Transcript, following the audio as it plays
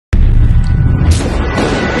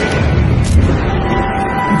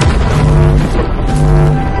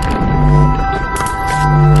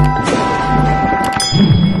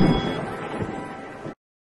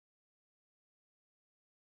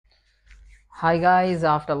Hi guys,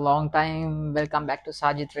 after a long time, welcome back to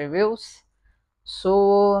Sajid Reviews.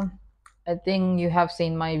 So, I think you have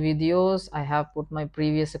seen my videos. I have put my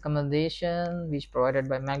previous accommodation which provided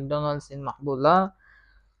by McDonald's in Mahbula.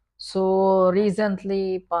 So,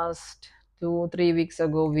 recently, past 2-3 weeks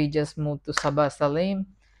ago, we just moved to Saba Salim.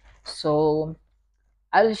 So,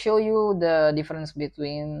 I'll show you the difference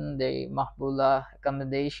between the Mahbula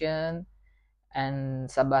accommodation and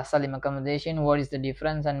Sabah Salim accommodation. What is the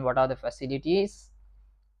difference and what are the facilities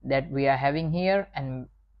that we are having here and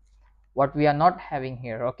what we are not having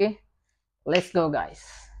here. Okay, let's go guys.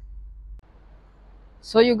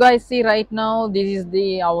 So you guys see right now, this is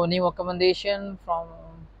the our new accommodation from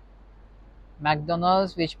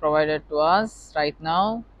McDonald's which provided to us right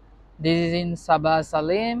now. This is in Sabah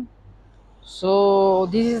Salim. So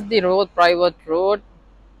this is the road, private road.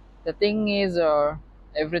 The thing is,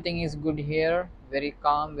 everything is good here, very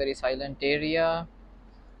calm, very silent area.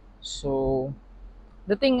 So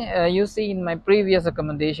the thing, you see in my previous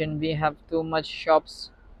accommodation we have too much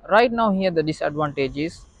shops. Right now here the disadvantage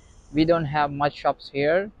is we don't have much shops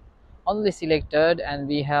here, only selected, and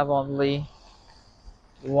we have only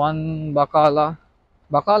one bakala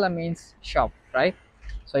means shop, right?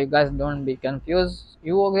 So you guys don't be confused.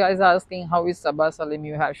 You guys are asking how is Sabah Salim,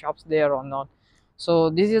 you have shops there or not. So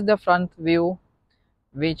this is the front view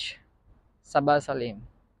which Sabah Salim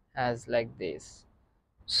has, like this.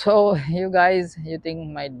 So you guys, you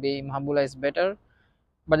think might be Mahabula is better,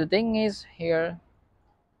 but the thing is here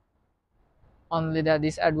only the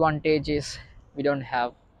disadvantage is we don't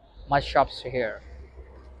have much shops here.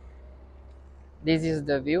 This is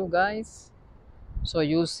the view guys. So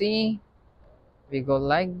you see, we go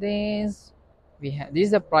like this. We have, this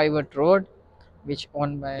is a private road which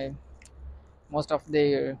owned by most of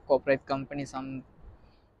the corporate companies, some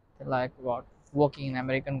like what working in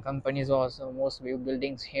American companies, also most view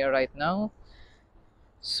buildings here right now.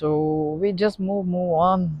 So we just move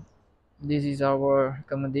on. This is our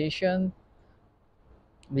accommodation.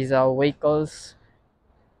 These are vehicles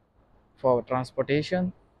for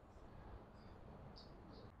transportation,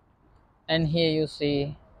 and here you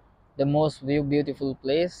see the most beautiful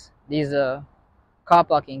place. This is a car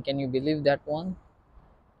parking. Can you believe that one?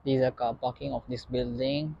 This is a car parking of this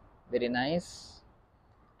building, very nice.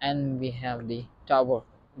 And we have the tower.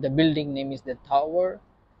 The building name is the tower.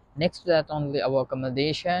 Next to that only our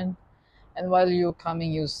accommodation, and while you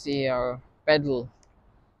coming you see our pedal.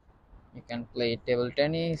 You can play table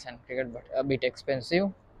tennis and cricket, but a bit expensive.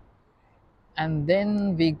 And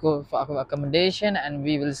then we go for our accommodation and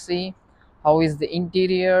we will see how is the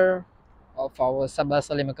interior of our Sabah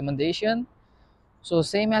Salim accommodation. So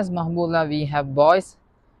same as Mahbula, we have boys,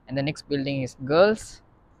 and the next building is girls.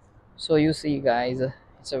 So you see guys,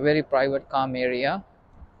 it's a very private calm area.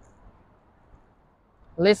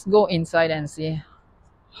 Let's go inside and see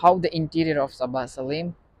how the interior of Sabah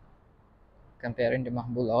Salim comparing to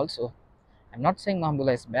Mahbula. Also, I'm not saying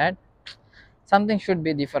Mahbula is bad, something should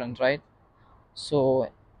be different, right?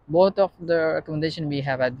 So both of the accommodation we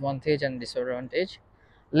have advantage and disadvantage.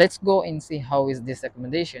 Let's go and see how is this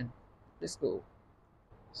accommodation. Let's go.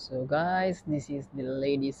 So guys, this is the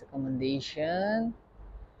ladies accommodation,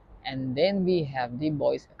 and then we have the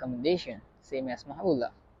boys accommodation, same as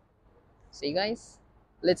Mahabula. See guys,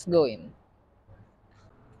 let's go in.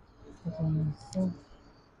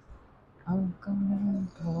 I'm coming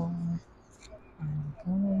home, I'm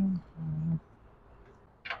coming home.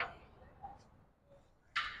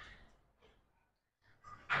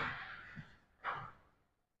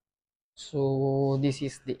 So this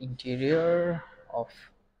is the interior of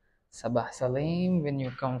Sabah Salim. When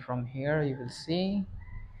you come from here you will see,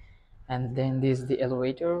 and then this is the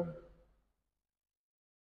elevator.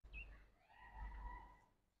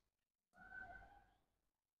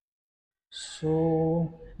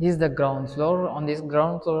 So this is the ground floor. On this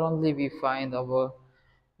ground floor only we find our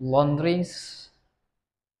laundries,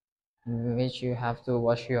 which you have to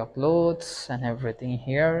wash your clothes and everything.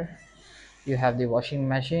 Here you have the washing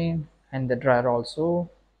machine and the dryer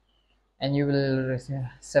also, and you will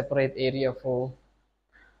separate area for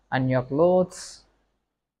on your clothes.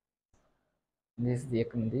 This is the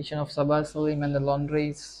accommodation of Sabah Salim and the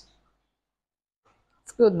laundries.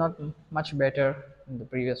 It's good, not much better than the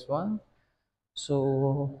previous one.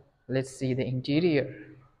 So let's see the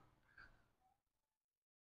interior.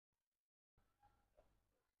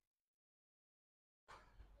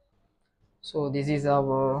 So this is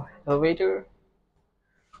our elevator.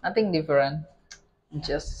 Nothing different,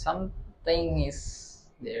 just something is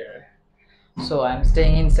there. So I'm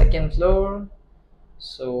staying in second floor.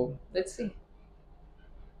 So let's see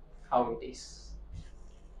how it is.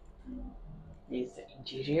 This is the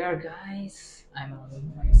interior, guys. I'm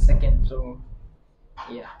on my second floor.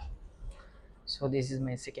 Yeah. So this is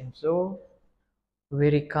my second floor.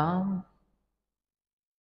 Very calm,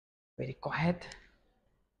 very quiet.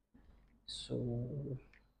 So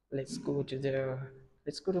let's go to the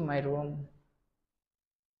let's go to my room.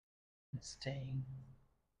 Staying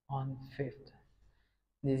on fifth.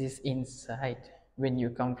 This is inside. When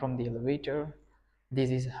you come from the elevator, this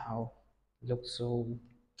is how looks so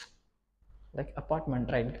like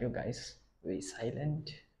apartment, right, you guys? Very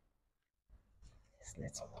silent. Yes,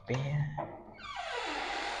 let's open.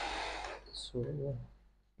 So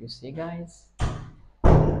you see, guys,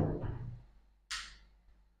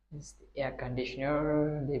 this is the air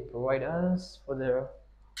conditioner they provide us for the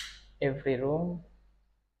every room.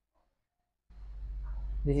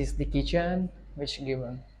 This is the kitchen which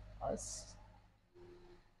given us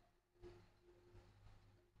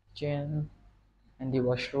kitchen, and the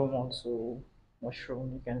washroom also.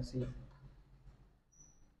 Washroom, you can see.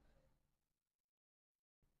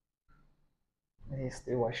 This is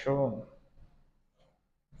the washroom.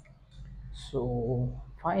 So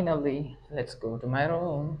finally, let's go to my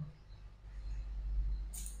room.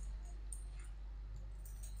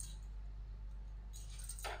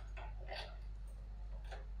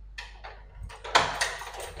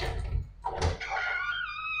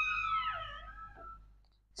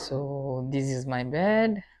 So this is my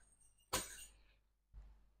bed.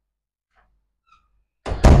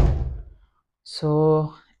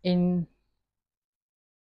 So in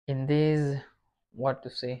this, what to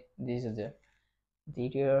say, this is the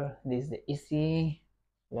interior, this is the AC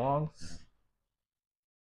logs.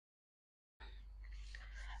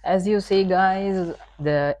 As you see, guys,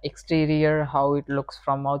 the exterior, how it looks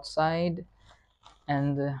from outside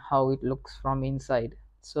and how it looks from inside.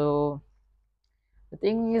 So the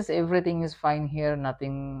thing is, everything is fine here,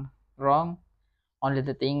 nothing wrong. Only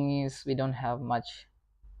the thing is, we don't have much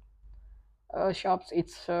shops.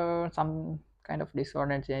 It's some kind of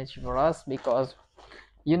disadvantage for us, because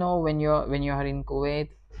you know, when you are in Kuwait,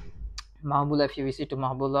 Mahbula, if you visit to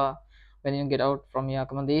Mahbula, when you get out from your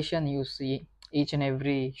accommodation, you see each and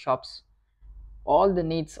every shops, all the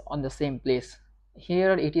needs on the same place.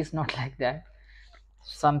 Here it is not like that.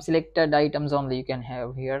 Some selected items only you can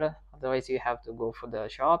have here, otherwise you have to go for the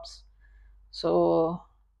shops. So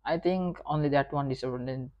I think only that one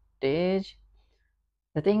disadvantage.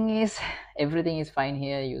 The thing is, everything is fine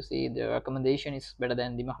here. You see, the accommodation is better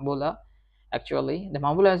than the Mahbula. Actually, the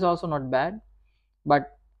Mahbula is also not bad,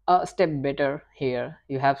 but a step better here.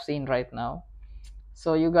 You have seen right now.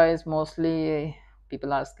 So you guys, mostly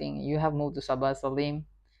people asking, you have moved to Sabah, Salim.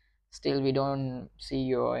 Still, we don't see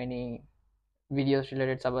your any videos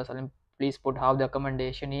related to Sabah, Salim. Please put how the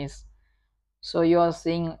accommodation is. So you are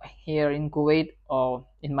seeing here in Kuwait, or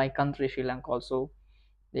in my country, Sri Lanka also,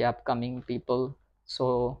 the upcoming people.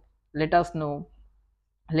 So let us know,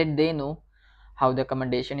 let they know how the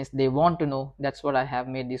accommodation is. They want to know. That's what I have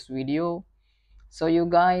made this video. So you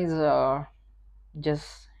guys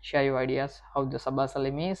just share your ideas how the Sabah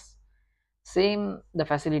Salim is. Same the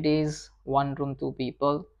facilities, one room, two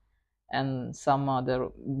people, and some other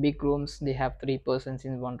big rooms they have three persons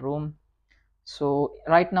in one room. So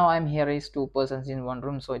right now I'm here is two persons in one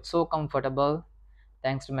room, so it's so comfortable.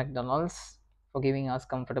 Thanks to McDonald's for giving us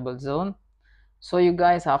comfortable zone. So you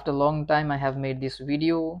guys, after a long time I have made this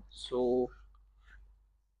video. So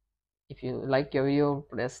if you like your video,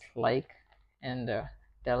 press like and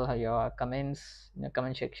tell her your comments in the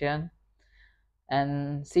comment section,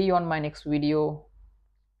 and see you on my next video.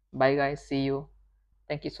 Bye guys, see you.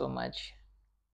 Thank you so much.